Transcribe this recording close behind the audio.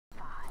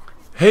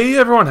Hey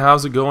everyone,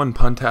 how's it going?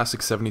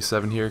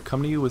 Puntastic77 here,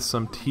 coming to you with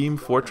some Team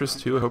Fortress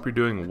 2. I hope you're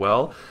doing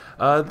well.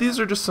 These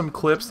are just some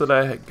clips that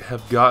I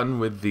have gotten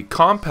with the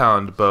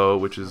compound bow,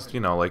 which is,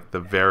 like the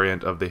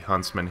variant of the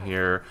Huntsman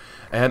here.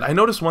 And I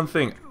noticed one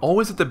thing,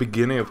 always at the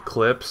beginning of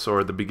clips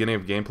or the beginning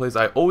of gameplays,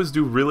 I always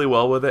do really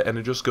well with it and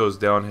it just goes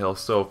downhill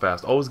so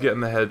fast. Always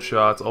getting the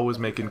headshots, always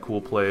making cool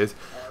plays.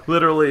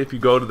 Literally, if you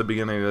go to the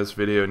beginning of this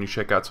video and you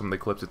check out some of the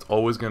clips, it's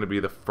always going to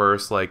be the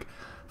first,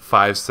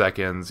 5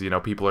 seconds,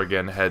 people are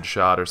getting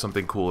headshot or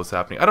something cool is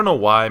happening. I don't know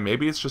why.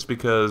 Maybe it's just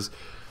because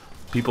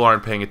people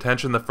aren't paying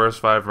attention the first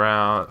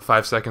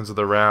 5 seconds of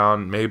the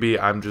round. Maybe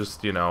I'm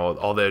just, all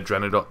the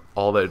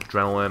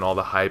adrenaline, all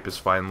the hype is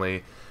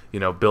finally,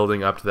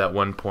 building up to that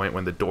one point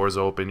when the doors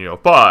open,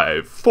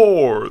 5,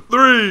 4,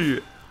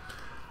 3.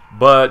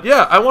 But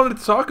yeah, I wanted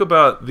to talk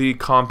about the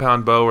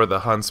compound bow or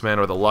the Huntsman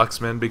or the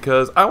Lucksman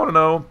because I want to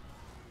know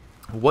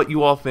what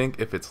you all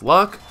think, if it's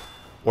luck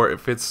or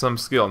if it's some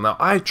skill. Now,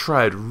 I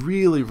tried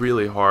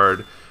really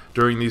hard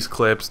during these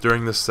clips,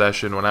 during this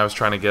session, when I was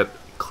trying to get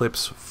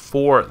clips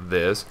for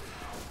this,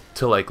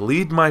 to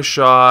lead my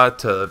shot,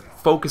 to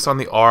focus on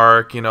the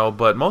arc,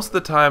 but most of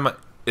the time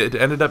it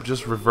ended up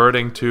just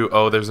reverting to,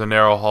 oh, there's a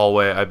narrow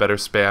hallway, I better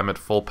spam at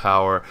full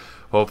power,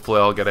 hopefully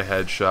I'll get a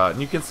headshot.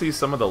 And you can see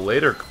some of the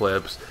later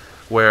clips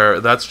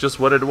where that's just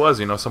what it was.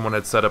 Someone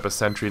had set up a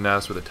sentry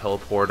nest with a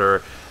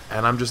teleporter,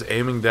 and I'm just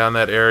aiming down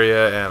that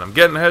area, and I'm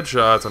getting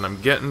headshots, and I'm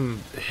getting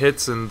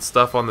hits and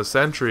stuff on the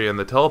sentry and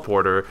the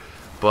teleporter,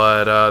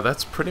 but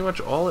that's pretty much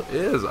all it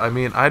is. I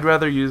mean, I'd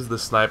rather use the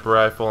sniper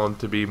rifle, and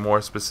to be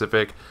more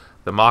specific,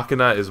 the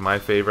Machina is my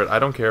favorite. I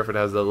don't care if it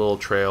has that little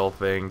trail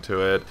thing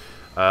to it.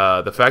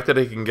 The fact that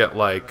it can get,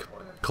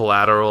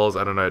 collaterals,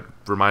 I don't know, it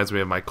reminds me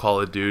of my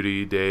Call of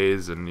Duty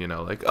days, and,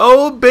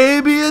 oh,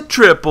 baby, a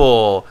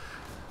triple!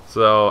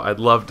 So I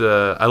love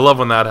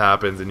when that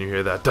happens and you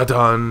hear that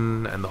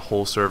da-dun and the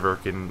whole server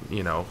can,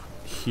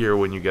 hear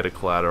when you get a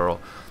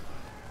collateral.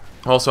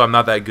 Also, I'm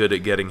not that good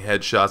at getting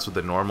headshots with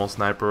a normal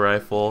sniper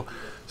rifle,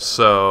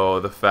 so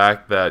the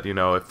fact that,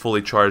 a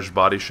fully charged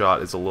body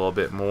shot is a little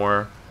bit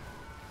more,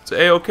 it's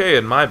a-okay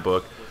in my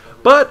book.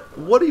 But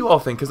what do you all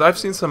think? Because I've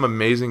seen some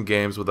amazing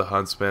games with the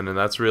Huntsman, and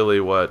that's really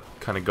what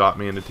kind of got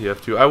me into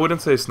TF2. I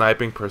wouldn't say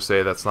sniping per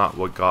se, that's not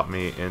what got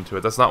me into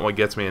it. That's not what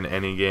gets me in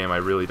any game. I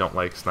really don't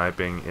like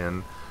sniping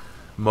in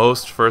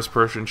most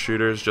first-person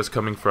shooters. Just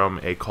coming from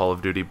a Call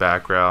of Duty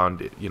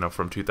background,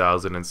 from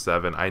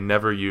 2007, I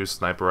never used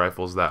sniper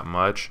rifles that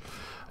much.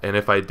 And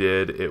if I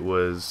did, it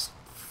was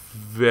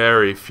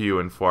very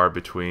few and far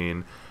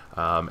between.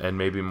 And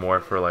maybe more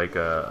for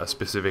a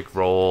specific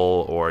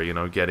role or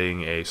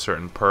getting a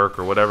certain perk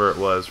or whatever it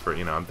was for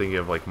I'm thinking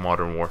of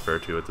Modern Warfare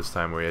 2 at this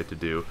time where you had to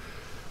do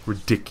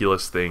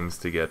ridiculous things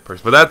to get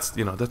perks, but that's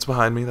that's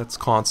behind me, that's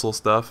console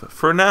stuff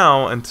for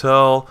now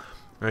until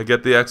I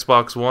get the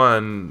Xbox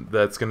One.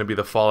 That's going to be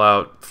the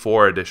Fallout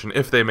 4 edition.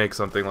 If they make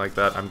something like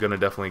that, I'm going to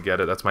definitely get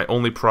it. That's my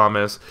only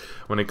promise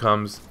when it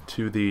comes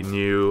to the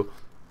new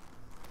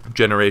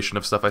generation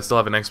of stuff. I still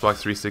have an Xbox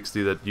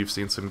 360 that you've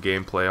seen some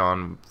gameplay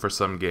on for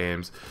some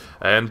games,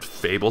 and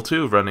Fable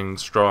 2 running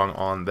strong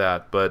on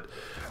that. But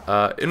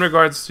in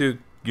regards to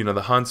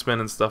the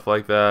Huntsman and stuff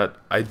like that,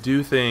 I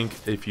do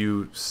think if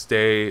you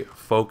stay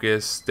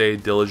focused, stay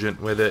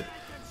diligent with it,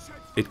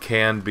 it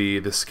can be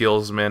the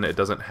Skillsman. It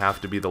doesn't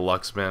have to be the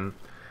Lucksman.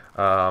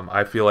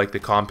 I feel like the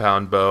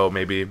compound bow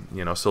maybe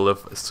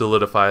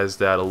solidifies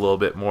that a little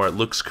bit more. It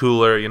looks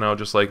cooler,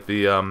 just like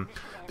the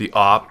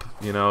op,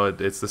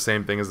 it's the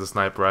same thing as the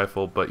sniper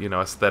rifle, but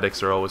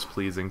aesthetics are always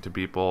pleasing to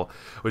people,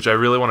 which I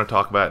really want to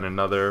talk about in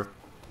another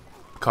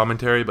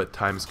commentary, but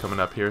time's coming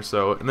up here.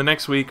 So in the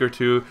next week or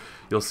two,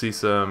 you'll see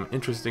some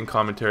interesting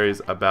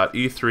commentaries about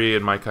E3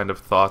 and my kind of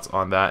thoughts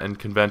on that and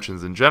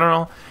conventions in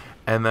general,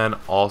 and then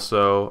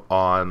also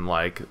on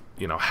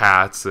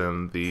hats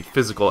and the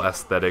physical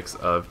aesthetics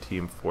of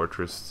Team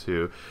Fortress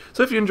 2.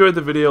 So if you enjoyed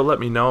the video, let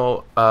me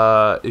know.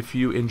 If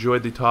you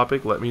enjoyed the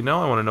topic, let me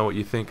know. I want to know what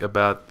you think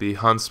about the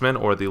Huntsman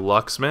or the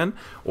Lucksman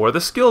or the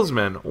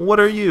Skillsman. What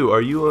are you?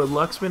 Are you a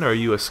Lucksman or are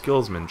you a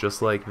Skillsman?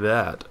 Just like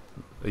that,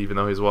 even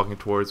though he's walking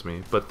towards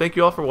me. But thank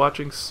you all for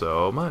watching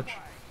so much.